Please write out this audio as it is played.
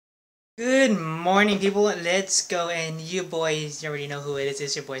Good morning, people. Let's go. And you boys, you already know who it is.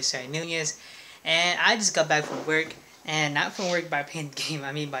 It's your boy, Sarah Nunez. And I just got back from work. And not from work by playing the game,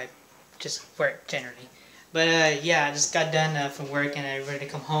 I mean by just work generally. But yeah, I just got done from work and I'm ready to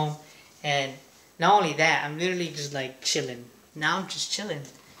come home. And not only that, I'm literally just like chilling. Now I'm just chilling.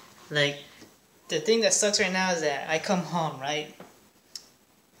 Like, the thing that sucks right now is that I come home, right?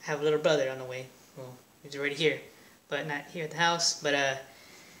 I have a little brother on the way. Well, he's already here. But not here at the house. But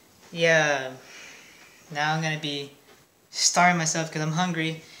yeah. Now I'm gonna be starving myself because I'm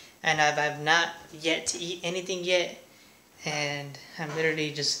hungry and I've not yet to eat anything yet, and I'm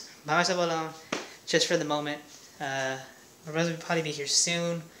literally just by myself alone just for the moment. My brother will probably be here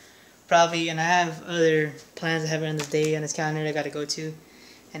soon, probably, and I have other plans I have on the day on this calendar I gotta go to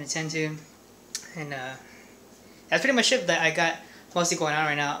and attend to, and that's pretty much it that I got mostly going on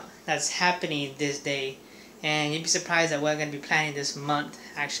right now that's happening this day, and you'd be surprised at what I'm gonna be planning this month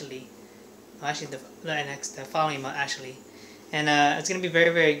actually. Well, actually the following month actually, and it's gonna be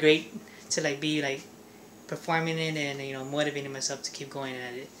very great to like be like performing it and motivating myself to keep going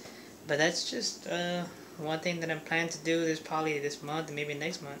at it. But that's just one thing that I'm planning to do this probably this month and maybe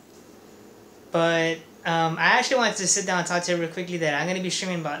next month. But I actually wanted to sit down and talk to you real quickly that I'm gonna be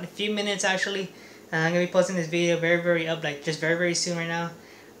streaming about a few minutes actually. And I'm gonna be posting this video very up like just very soon right now.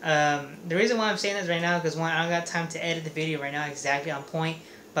 The reason why I'm saying this right now because one, I don't got time to edit the video right now exactly on point.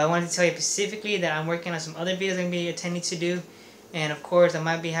 But I wanted to tell you specifically that I'm working on some other videos I'm going to be attending to do. And of course, I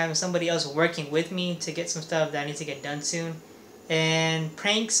might be having somebody else working with me to get some stuff that I need to get done soon. And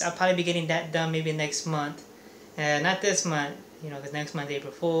pranks, I'll probably be getting that done maybe next month. Not this month, because next month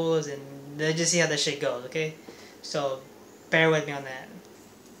April Fools, and let's just see how that shit goes, okay? So, bear with me on that.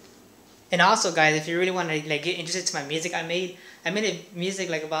 And also, guys, if you really want to like get interested to my music I made a music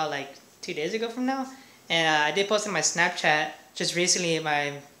like about like 2 days ago from now. And I did post on my Snapchat just recently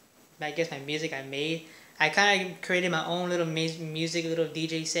I guess my music I made. I kind of created my own little music, little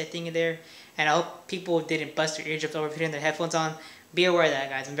DJ set thing in there. And I hope people didn't bust their eardrums over putting their headphones on. Be aware of that,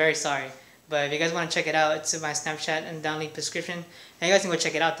 guys. I'm very sorry. But if you guys want to check it out, it's in my Snapchat and down link description. And you guys can go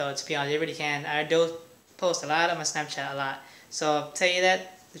check it out though, to be honest. You really can. I do post a lot on my Snapchat, a lot. So I'll tell you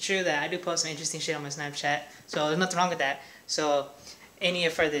that, the truth, that I do post some interesting shit on my Snapchat. So there's nothing wrong with that. So any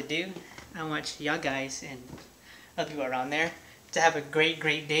further ado, I want y'all guys and other people around there to have a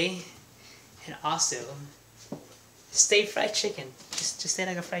great day, and also stay fried chicken. Just stay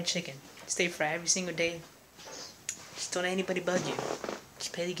like a fried chicken. Stay fried every single day. Just don't let anybody bug you.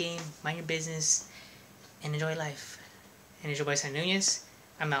 Just play the game, mind your business, and enjoy life. And it's your boy San Nunez.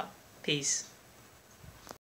 I'm out. Peace.